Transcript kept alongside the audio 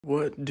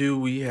What do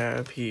we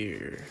have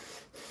here?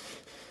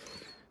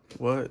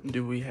 What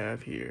do we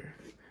have here?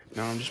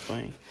 No, I'm just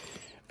playing.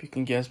 If you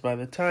can guess by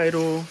the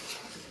title,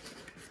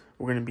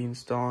 we're going to be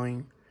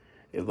installing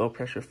a low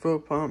pressure fuel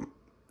pump,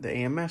 the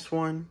AMS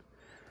one.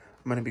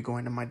 I'm going to be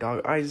going to my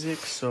dog Isaac,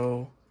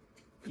 so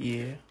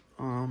yeah.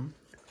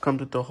 Comes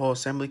with the whole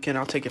assembly kit.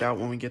 I'll take it out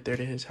when we get there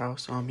to his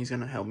house. He's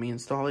going to help me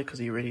install it because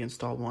he already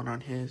installed one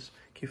on his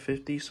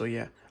Q50. So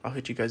yeah, I'll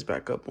hit you guys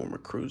back up when we're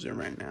cruising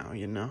right now,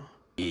 you know?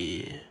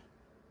 Yeah.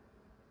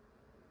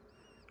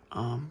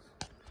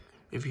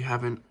 If you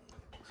haven't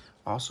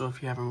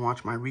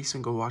watched my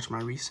recent, go watch my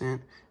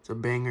recent. It's a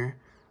banger.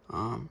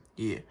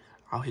 Yeah,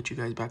 I'll hit you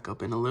guys back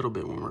up in a little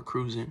bit when we're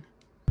cruising.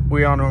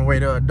 We're on our way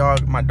to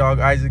my dog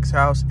Isaac's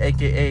house,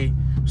 aka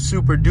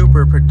Super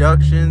Duper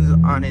Productions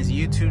on his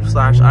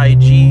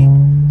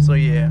YouTube/IG. So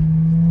yeah.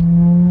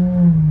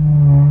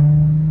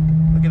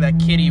 Look at that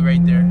kitty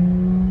right there.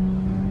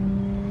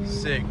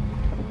 Sick.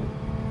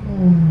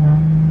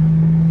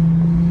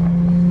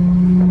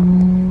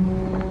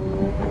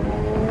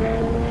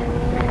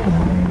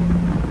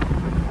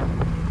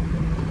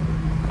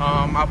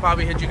 I'll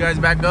probably hit you guys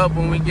back up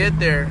when we get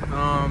there.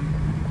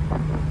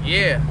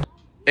 Yeah.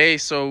 Hey,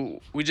 so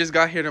we just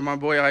got here to my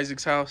boy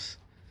Isaac's house.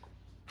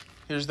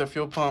 Here's the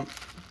fuel pump.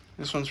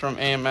 This one's from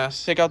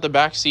AMS. Take out the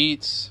back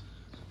seats.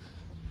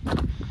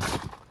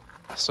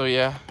 So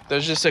yeah,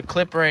 there's just a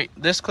clip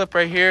this clip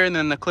right here, and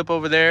then the clip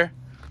over there.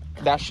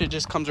 That shit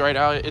just comes right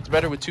out. It's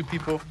better with two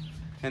people.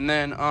 And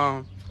then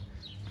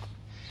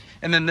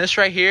this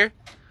right here,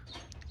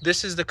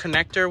 this is the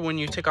connector when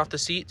you take off the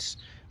seats.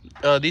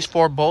 These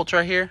 4 bolts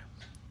right here.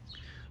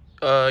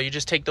 You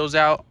just take those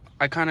out.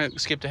 I kind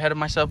of skipped ahead of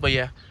myself, but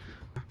yeah.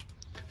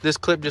 This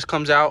clip just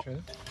comes out,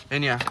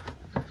 and yeah.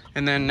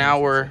 And then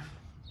now we're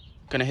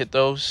gonna hit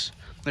those.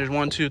 There's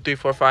 1, 2, 3,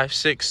 4, 5,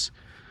 6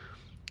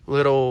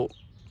 little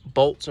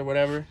bolts or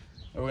whatever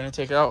that we're gonna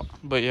take out.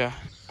 But yeah.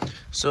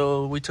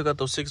 So we took out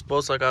those 6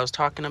 bolts like I was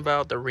talking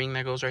about, the ring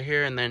that goes right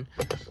here, and then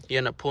you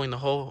end up pulling the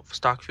whole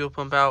stock fuel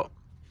pump out.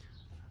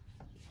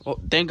 Well,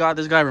 thank God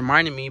this guy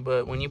reminded me,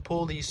 but when you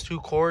pull these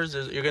 2 cords,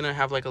 you're gonna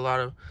have like a lot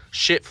of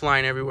shit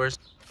flying everywhere.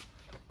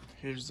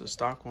 Here's the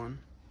stock one.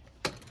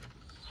 Here's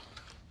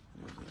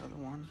the other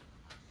one.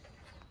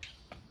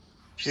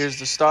 Here's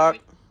the stock.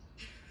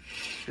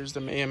 Here's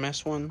the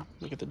AMS one.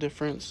 Look at the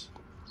difference.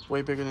 It's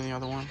way bigger than the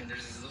other one.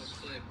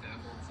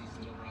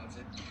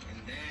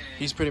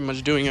 He's pretty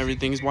much doing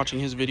everything. He's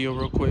watching his video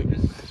real quick.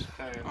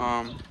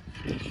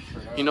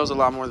 He knows a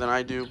lot more than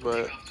I do,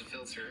 but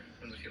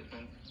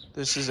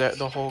this is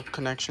the whole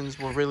connections.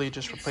 We're really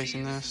just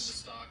replacing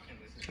this.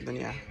 And then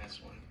yeah.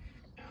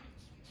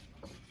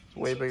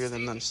 Way bigger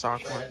than the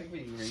stock one. I think we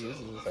reuse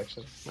this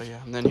actually. But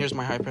yeah, and then here's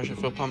my high pressure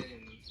fuel pump.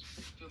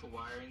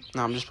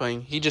 No, I'm just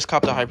playing. He just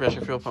copped a high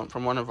pressure fuel pump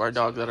from one of our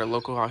dogs that are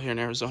local out here in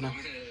Arizona.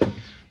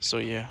 So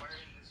yeah.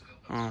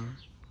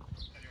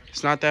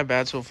 It's not that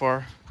bad so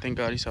far. Thank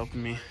God he's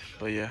helping me.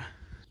 But yeah.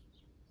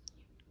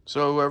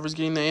 So whoever's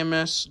getting the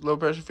AMS low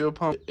pressure fuel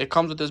pump, it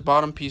comes with this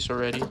bottom piece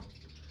already.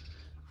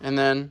 And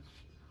then,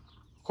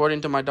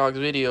 according to my dog's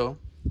video,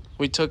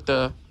 we took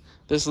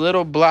this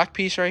little black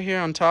piece right here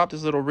on top,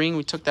 this little ring,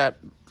 we took that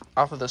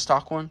off of the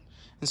stock one.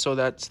 And so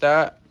that's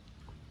that.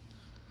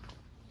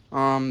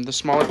 The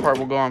smaller part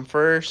will go on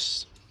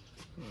first.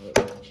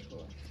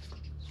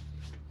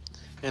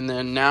 And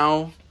then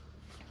now,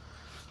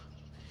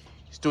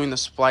 he's doing the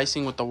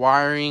splicing with the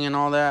wiring and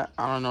all that.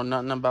 I don't know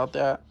nothing about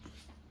that.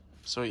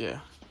 So yeah.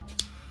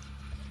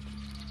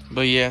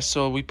 But yeah,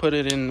 so we put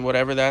it in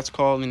whatever that's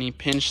called, and he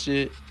pinched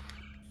it.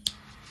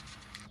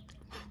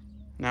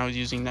 Now he's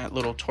using that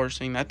little torch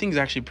thing. That thing's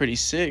actually pretty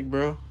sick,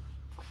 bro.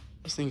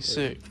 This thing's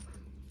sick.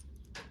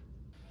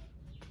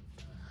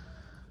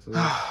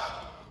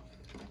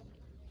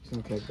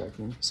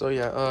 So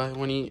yeah,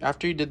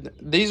 after he did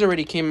these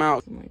already came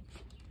out.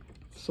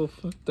 So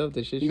fucked up.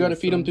 The shit. You gotta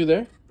feed them through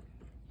there.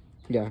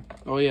 Yeah.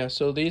 Oh yeah.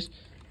 So these,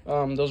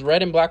 those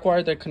red and black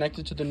wires that are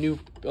connected to the new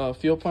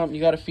fuel pump,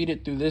 you gotta feed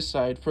it through this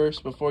side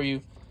first before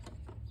you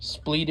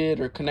split it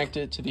or connect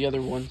it to the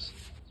other ones.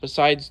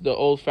 Besides the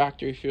old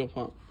factory fuel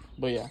pump.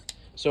 But yeah,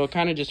 so it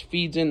kind of just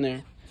feeds in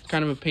there. It's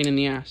kind of a pain in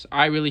the ass.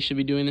 I really should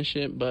be doing this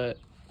shit, but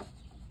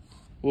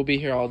we'll be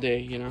here all day,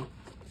 you know.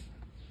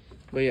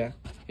 But yeah,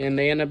 and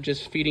they end up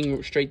just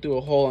feeding straight through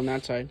a hole on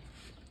that side.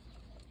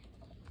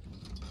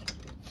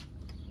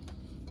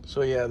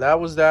 So yeah, that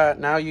was that.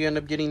 Now you end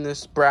up getting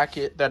this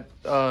bracket that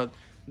the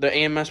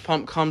AMS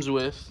pump comes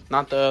with.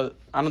 I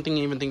don't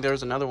even think there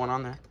was another one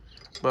on there.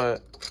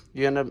 But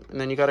you end up, and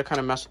then you got to kind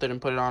of mess with it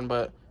and put it on.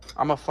 But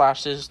I'm going to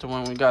flash this to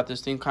when we got this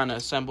thing kind of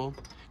assembled.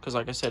 Because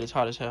like I said, it's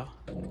hot as hell.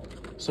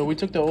 So we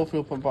took the old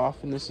fuel pump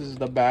off, and this is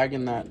the bag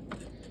and that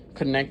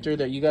connector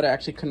that you got to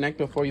actually connect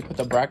before you put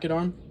the bracket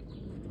on.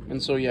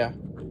 And so yeah,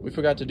 we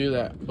forgot to do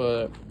that,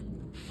 but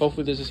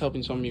hopefully this is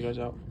helping some of you guys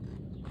out.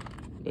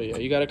 But yeah,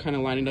 you got to kind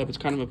of line it up. It's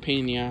kind of a pain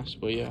in the ass,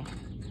 but yeah.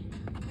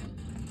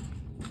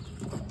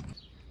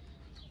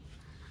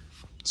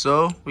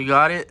 So we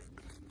got it.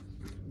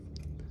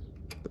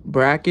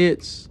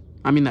 Brackets.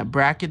 I mean that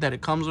bracket that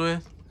it comes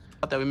with.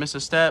 That we missed a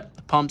step.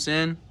 The pump's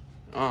in.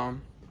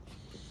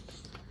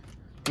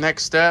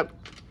 Next step,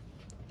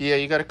 yeah,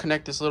 you got to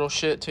connect this little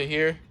shit to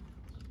here,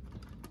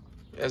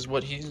 as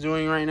what he's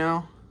doing right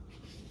now.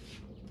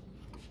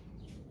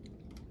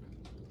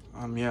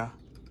 Yeah.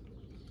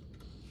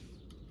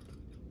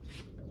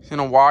 He's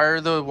gonna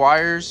wire the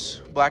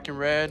wires, black and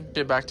red,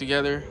 get back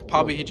together.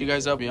 Probably hit you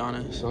guys up, be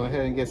honest. Go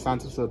ahead and get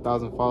Santos to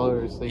 1,000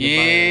 followers. So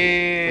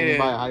Yeah. You can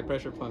buy a high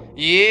pressure pump.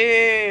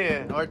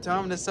 Yeah. Or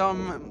tell him to sell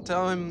him.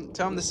 Tell him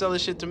to sell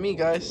this shit to me,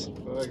 guys.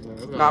 Fuck,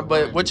 man. Nah,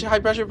 but which high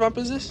pressure pump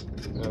is this?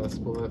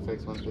 Spool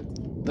FX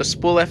 150. The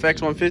Spool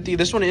FX 150.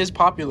 This one is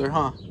popular,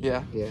 huh?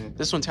 Yeah. Yeah.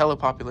 This one's hella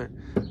popular.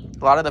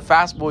 A lot of the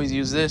fast boys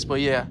use this,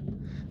 but yeah,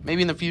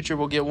 maybe in the future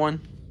we'll get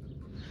one.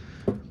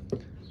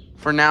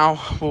 For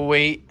now, we'll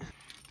wait.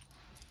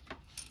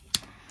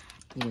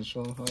 You can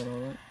show them how it all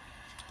went.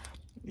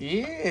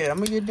 Yeah, I'm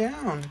gonna get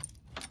down.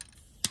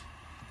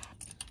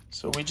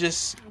 So we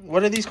just,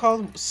 what are these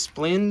called?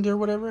 Splend or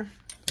whatever?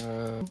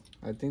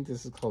 I think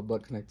this is called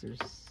butt connectors.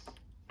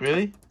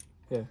 Really?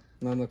 Yeah.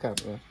 No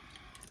cap. Yeah.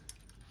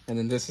 And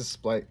then this is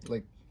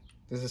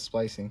this is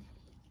splicing.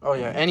 Oh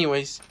yeah.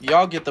 Anyways,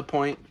 y'all get the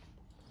point.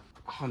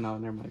 Oh no,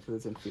 never mind. Because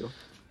it's in feel.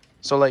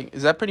 So like,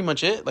 is that pretty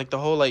much it? Like the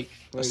whole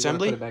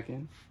assembly? Put it back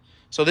in.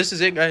 So this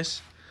is it,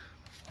 guys.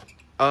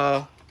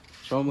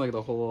 Show them like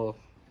the whole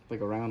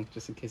around,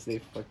 just in case they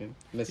fucking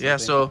miss yeah.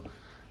 something. So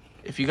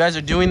if you guys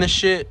are doing this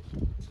shit,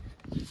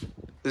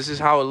 this is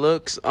how it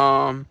looks.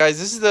 Guys,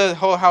 this is the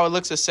whole how it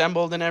looks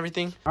assembled and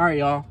everything. All right,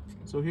 y'all.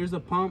 So here's the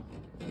pump.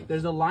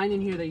 There's a line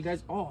in here that you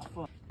guys. Oh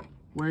fuck.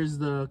 Where's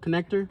the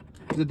connector?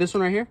 Is it this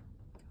one right here?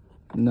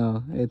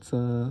 No, it's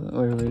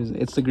where is it?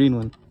 It's the green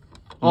one.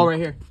 Oh, right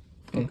here.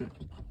 Okay.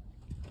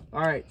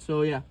 All right.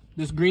 So yeah,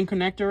 this green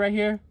connector right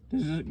here.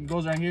 This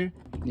goes right here.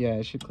 Yeah,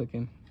 it should click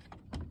in.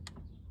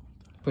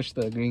 Push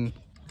the green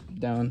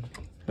down.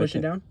 Push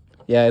it down.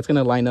 Yeah, it's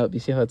gonna line up. You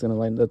see how it's gonna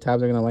line? The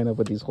tabs are gonna line up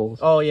with these holes.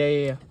 Oh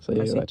yeah. So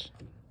yeah, watch.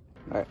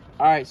 All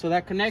right. So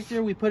that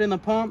connector we put in the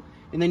pump,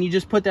 and then you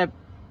just put that.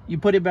 You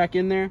put it back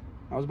in there.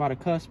 I was about to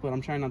cuss, but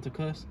I'm trying not to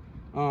cuss.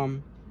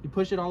 You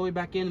push it all the way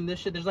back in, and this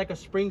shit, there's like a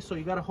spring, so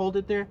you gotta hold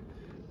it there.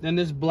 Then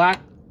this black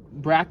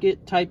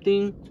bracket type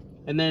thing,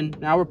 and then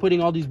now we're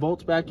putting all these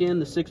bolts back in,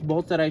 the 6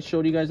 bolts that I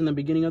showed you guys in the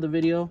beginning of the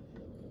video.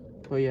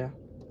 But yeah,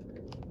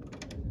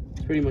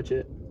 that's pretty much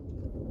it.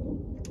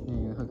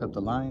 Yeah, hook up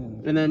the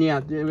line, and then yeah,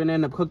 we're gonna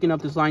end up hooking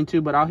up this line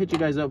too, but I'll hit you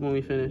guys up when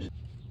we finish.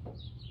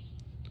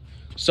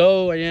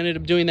 So I ended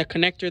up doing the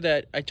connector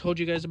that I told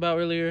you guys about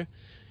earlier.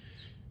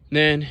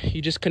 Then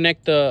you just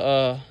connect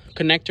the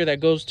connector that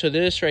goes to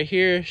this right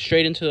here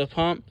straight into the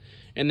pump,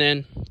 and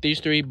then these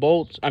 4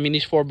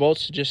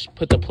 bolts, just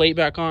put the plate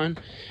back on,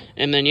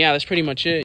 and then yeah, that's pretty much it.